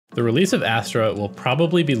The release of Astra will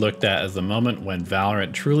probably be looked at as the moment when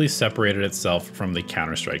Valorant truly separated itself from the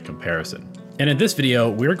Counter-Strike comparison. And in this video,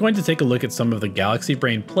 we're going to take a look at some of the Galaxy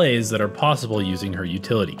Brain plays that are possible using her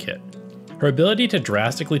utility kit. Her ability to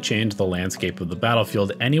drastically change the landscape of the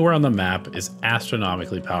battlefield anywhere on the map is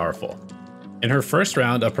astronomically powerful. In her first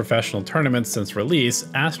round of professional tournaments since release,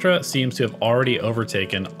 Astra seems to have already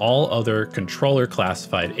overtaken all other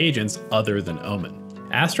controller-classified agents other than Omen.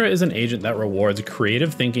 Astra is an agent that rewards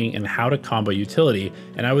creative thinking and how to combo utility,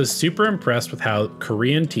 and I was super impressed with how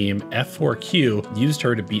Korean team F4Q used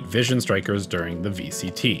her to beat Vision Strikers during the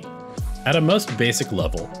VCT. At a most basic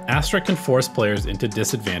level, Astra can force players into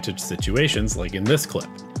disadvantaged situations like in this clip.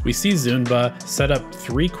 We see Zunba set up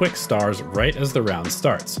 3 quick stars right as the round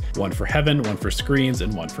starts, one for Heaven, one for screens,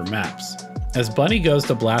 and one for maps. As Bunny goes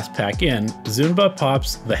to blast pack in, Zunba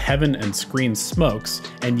pops the Heaven and screen smokes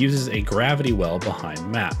and uses a gravity well behind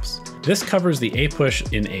maps. This covers the A push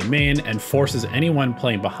in A main and forces anyone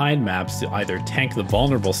playing behind maps to either tank the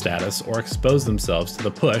vulnerable status or expose themselves to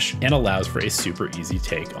the push, and allows for a super easy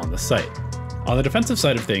take on the site. On the defensive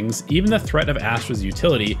side of things, even the threat of Astra's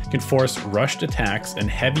utility can force rushed attacks and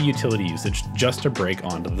heavy utility usage just to break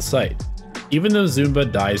onto the site. Even though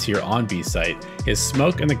Zunba dies here on B site, his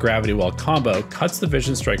smoke and the gravity well combo cuts the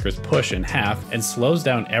Vision Striker's push in half and slows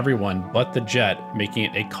down everyone but the Jet, making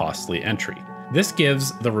it a costly entry. This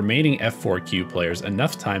gives the remaining F4Q players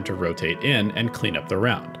enough time to rotate in and clean up the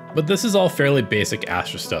round. But this is all fairly basic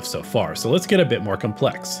Astra stuff so far, so let's get a bit more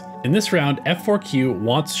complex. In this round, F4Q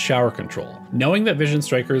wants shower control. Knowing that Vision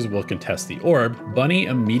Strikers will contest the orb, Bunny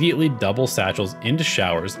immediately double satchels into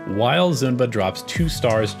showers while Zunba drops 2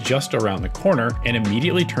 stars just around the corner and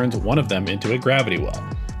immediately turns one of them into a gravity well.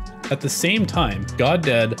 At the same time,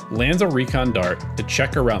 GodDead lands a recon dart to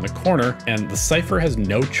check around the corner, and the Cypher has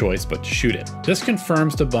no choice but to shoot it. This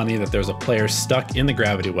confirms to Bunny that there's a player stuck in the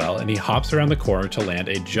gravity well, and he hops around the corner to land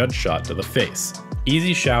a judge shot to the face.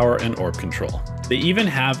 Easy shower and orb control. They even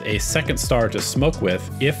have a second star to smoke with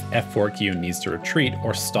if F4Q needs to retreat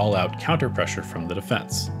or stall out counter pressure from the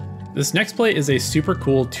defense. This next play is a super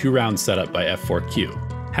cool 2-round setup by F4Q.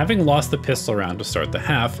 Having lost the pistol round to start the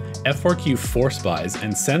half, F4Q force buys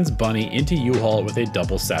and sends Bunny into U-Haul with a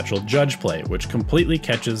double satchel judge play, which completely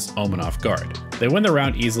catches Omen off guard. They win the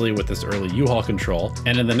round easily with this early U-Haul control,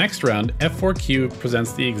 and in the next round, F4Q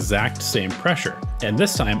presents the exact same pressure, and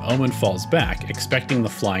this time Omen falls back, expecting the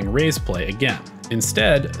flying raise play again.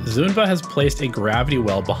 Instead, Zunba has placed a gravity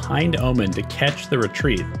well behind Omen to catch the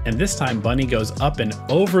retreat, and this time Bunny goes up and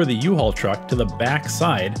over the U-Haul truck to the back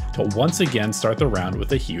side to once again start the round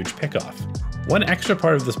with a huge pickoff. One extra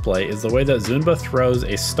part of this play is the way that Zunba throws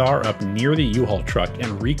a star up near the U-Haul truck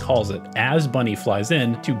and recalls it as Bunny flies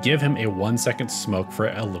in to give him a 1-second smoke for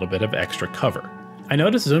a little bit of extra cover. I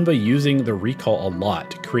noticed Zunba using the recall a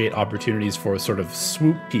lot to create opportunities for sort of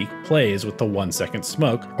swoop peek plays with the 1-second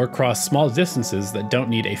smoke, or cross small distances that don't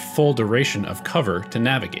need a full duration of cover to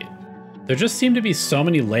navigate. There just seem to be so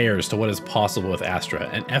many layers to what is possible with Astra,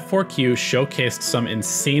 and F4Q showcased some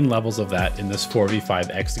insane levels of that in this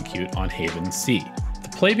 4v5 execute on Haven C. The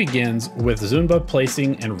play begins with Zunba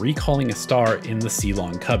placing and recalling a star in the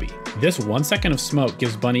C-long cubby. This 1 second of smoke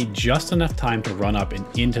gives Bunny just enough time to run up and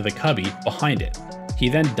into the cubby behind it. He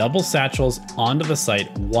then double satchels onto the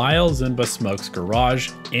site while Zunba smokes garage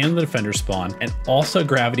and the defender spawn, and also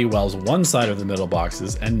gravity wells one side of the middle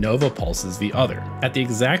boxes and Nova pulses the other. At the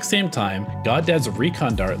exact same time, GodDead's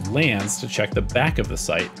recon dart lands to check the back of the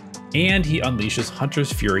site, and he unleashes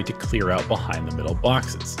Hunter's Fury to clear out behind the middle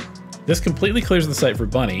boxes. This completely clears the site for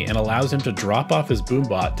Bunny and allows him to drop off his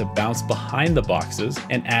boombot to bounce behind the boxes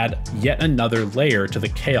and add yet another layer to the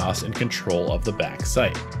chaos and control of the back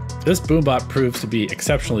site. This boombot proves to be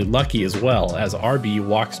exceptionally lucky as well, as RB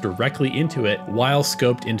walks directly into it while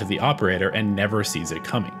scoped into the operator and never sees it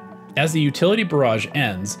coming. As the utility barrage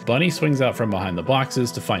ends, Bunny swings out from behind the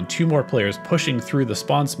boxes to find 2 more players pushing through the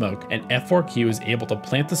spawn smoke, and F4Q is able to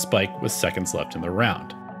plant the spike with seconds left in the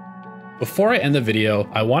round. Before I end the video,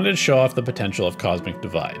 I wanted to show off the potential of Cosmic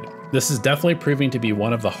Divide. This is definitely proving to be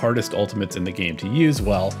one of the hardest ultimates in the game to use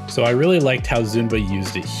well, so I really liked how Zunba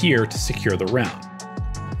used it here to secure the round.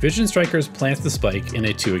 Vision Strikers plants the spike in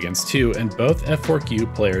a 2 against 2, and both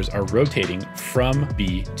F4Q players are rotating from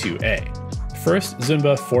B to A. First,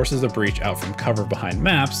 Zunba forces a breach out from cover behind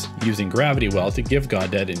maps, using Gravity Well to give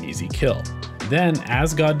GodDead an easy kill. Then,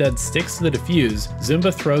 as GodDead sticks to the defuse,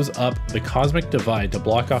 Zunba throws up the Cosmic Divide to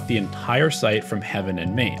block off the entire site from Heaven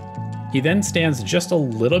and Main. He then stands just a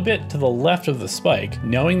little bit to the left of the spike,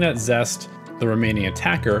 knowing that Zest The remaining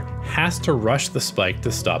attacker has to rush the spike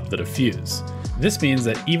to stop the defuse. This means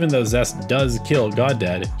that even though Zest does kill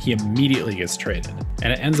Goddead, he immediately gets traded,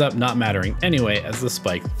 and it ends up not mattering anyway as the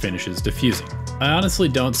spike finishes defusing. I honestly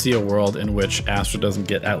don't see a world in which Astra doesn't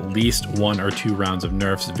get at least 1 or 2 rounds of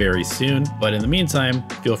nerfs very soon, but in the meantime,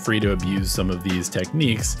 feel free to abuse some of these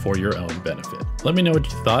techniques for your own benefit. Let me know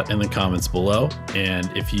what you thought in the comments below, and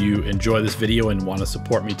if you enjoy this video and want to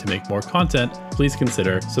support me to make more content, please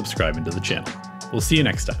consider subscribing to the channel. We'll see you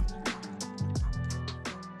next time.